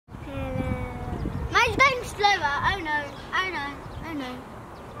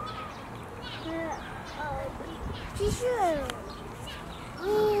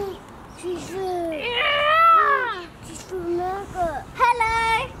Hello.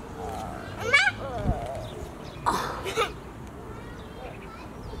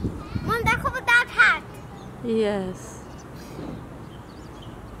 Mom, that's without hat. Yes.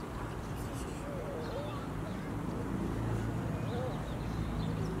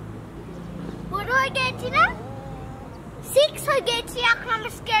 What do I get to now? 6 I get to. I'm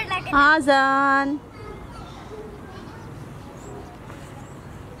scared like it. Azan.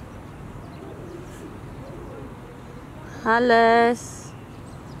 Alice.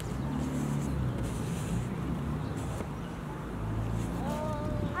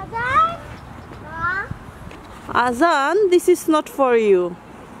 Azan, this is not for you.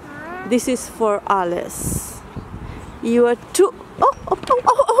 This is for Alice. You are too. That's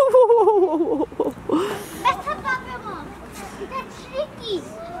a problem, Mom. That's tricky.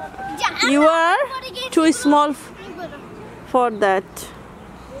 You are too small for that.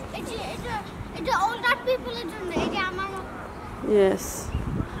 It's older people. Yes.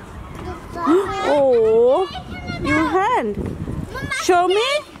 Oh, your hand. Show me,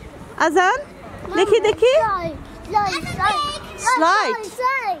 Azan. Dekhi. Slide.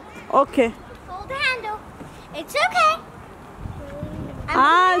 Okay. Hold the handle. It's okay.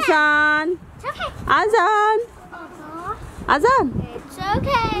 Azan. It's okay. Azan. Azan. It's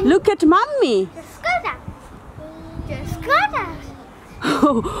okay. Look at mommy. Just go down. Just go down.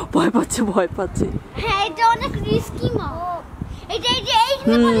 ভয় পাচ্ছে Hey, it's অনেক risky, Mom.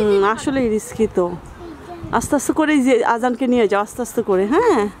 আসলে risky তো আস্তে আস্তে করে যে আজানকে নিয়ে যাও আস্তে আস্তে করে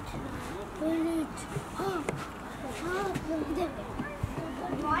হ্যাঁ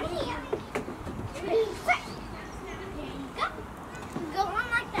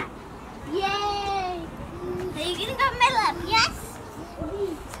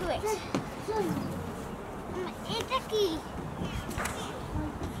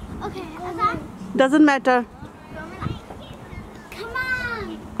Okay, Azan. doesn't matter Come on.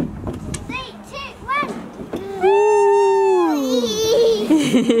 3, 2, 1.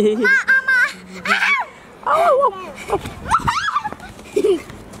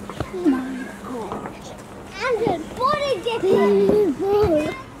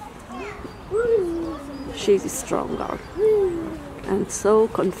 She's stronger and so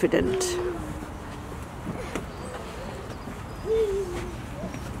confident.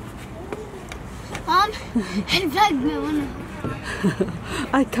 Mom, and vlog me one.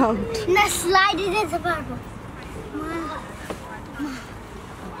 I can't. Now slide it in the purple.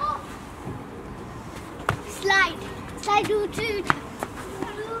 Slide. Slide to two.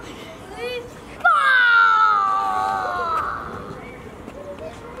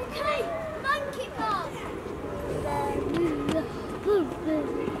 Hey, monkey ball.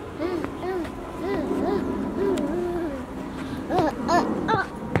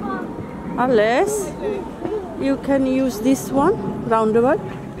 Alice, you can use this one roundabout.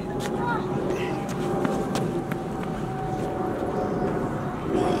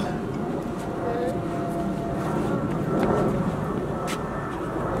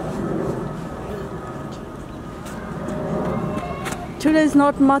 Today is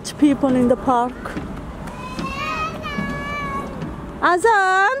not much people in the park.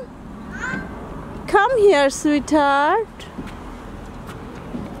 Azan, come here, sweetheart.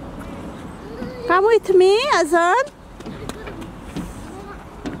 Come with me, Azan.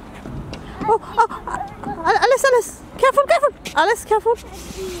 Oh, Alice. Careful. Alice, careful.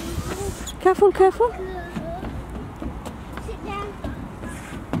 Careful. Sit down.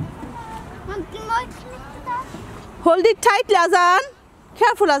 Hold it tightly, Azan.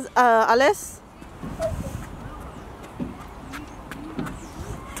 Careful, Alice.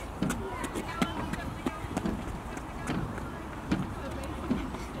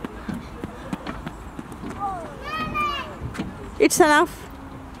 It's enough.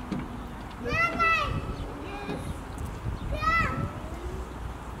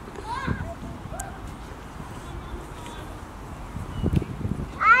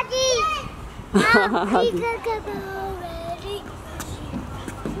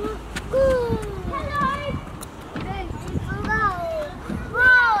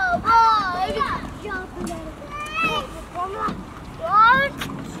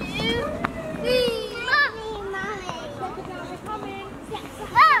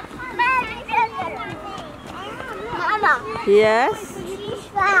 Yes.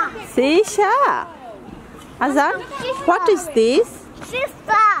 Sisha. Azan, what is this?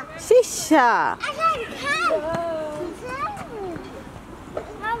 Sisha.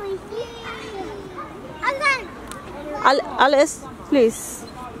 Alice, Please.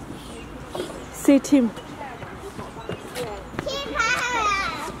 Sit him.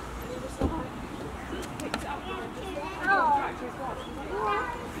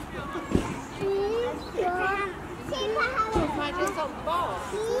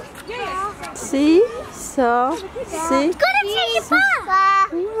 See, so, see. Gonna take it back.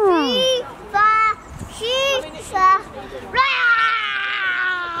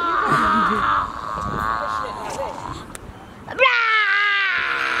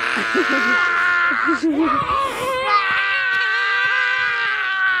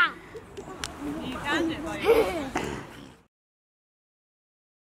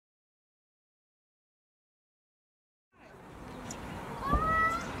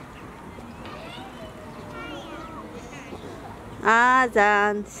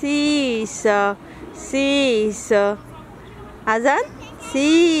 Azan, seesaw, seesaw. Azan,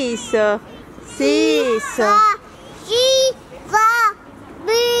 seesaw, seesaw.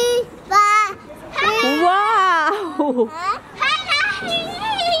 Wow!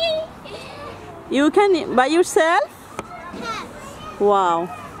 You can by yourself? Wow.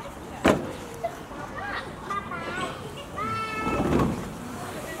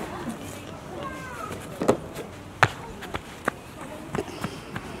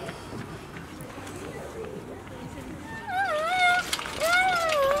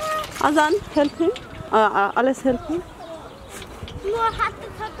 Azan, help him. Alice, help him. No.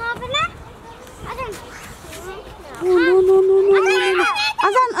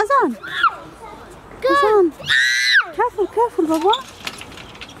 Azan. Azan. Careful, Baba.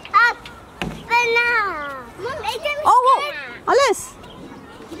 Oh, Alice.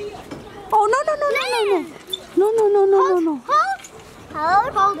 Oh, no.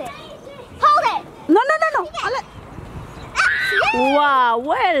 Hold it. No. Alice. Wow,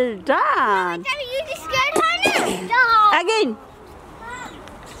 well done.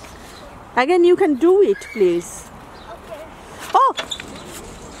 Again, you can do it, please. Oh,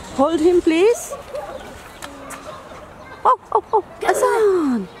 hold him, please. Oh,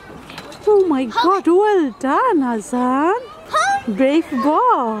 Azan. Oh my God, well done, Azan. Brave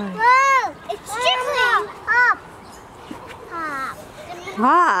boy. It's jiggling. Help.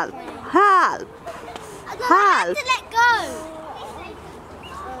 I have to let go.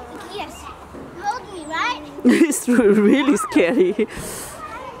 Yes. Hold me, right? It's really scary.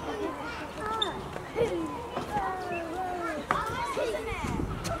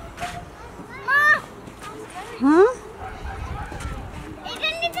 Huh?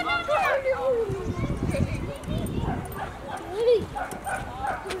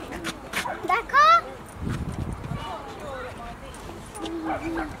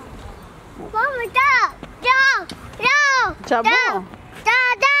 যাবো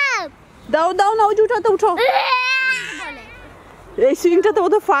দাও না ওই জুটাতে উঠো এই সুইংটাতে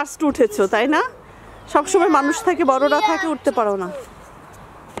বোধহয় first উঠেছো তাই না সবসময় মানুষ থাকে বড়রা থাকে উঠতে পারো না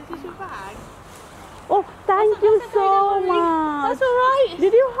Oh, thank you so much. That's all right.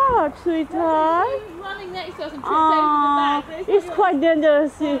 Did you hurt, sweetheart? He's running next to us and tripped over the bag. It's quite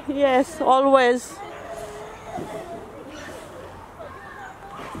dangerous. Yes, always.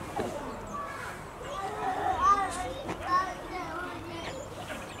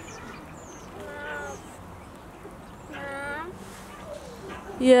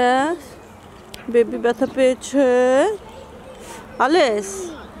 Yes. Baby ব্যথা পেয়েছে Alice,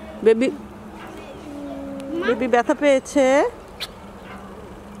 baby ব্যথা পেয়েছে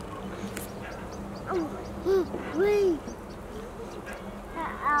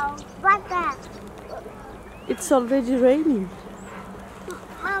It's already raining.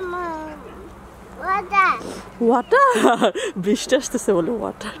 Mama, water. Water? বৃষ্টি আসতেছে বলে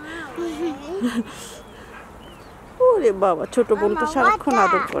water. ওরে বাবা ছোট বোন তো সারাক্ষণ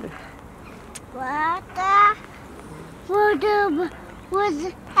আদর করে Water. What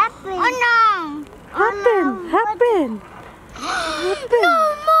happened? Oh no. Happen.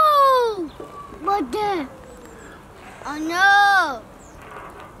 No. Water. Oh no.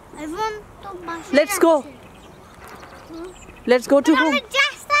 Everyone to Let's go to home.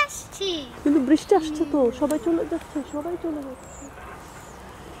 Just আসছি কিন্তু বৃষ্টি আসছে তো সবাই চলে যাচ্ছে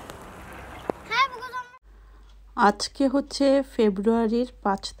আজকে হচ্ছে ফেব্রুয়ারির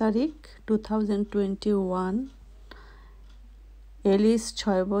 5 তারিখ 2021 এলিস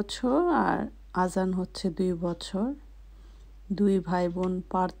 6 বছর আর আজান হচ্ছে 2 বছর দুই ভাই বোন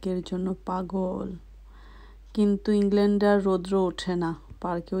পার্কের জন্য পাগল কিন্তু ইংল্যান্ডে আর রৌদ্র ওঠে না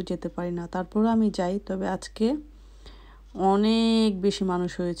পার্কেও যেতে পারি না তারপর আমি যাই তবে আজকে অনেক বেশি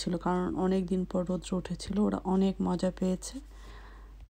মানুষ হয়েছিল কারণ অনেক দিন পর রৌদ্র উঠেছিল ওরা অনেক মজা পেয়েছে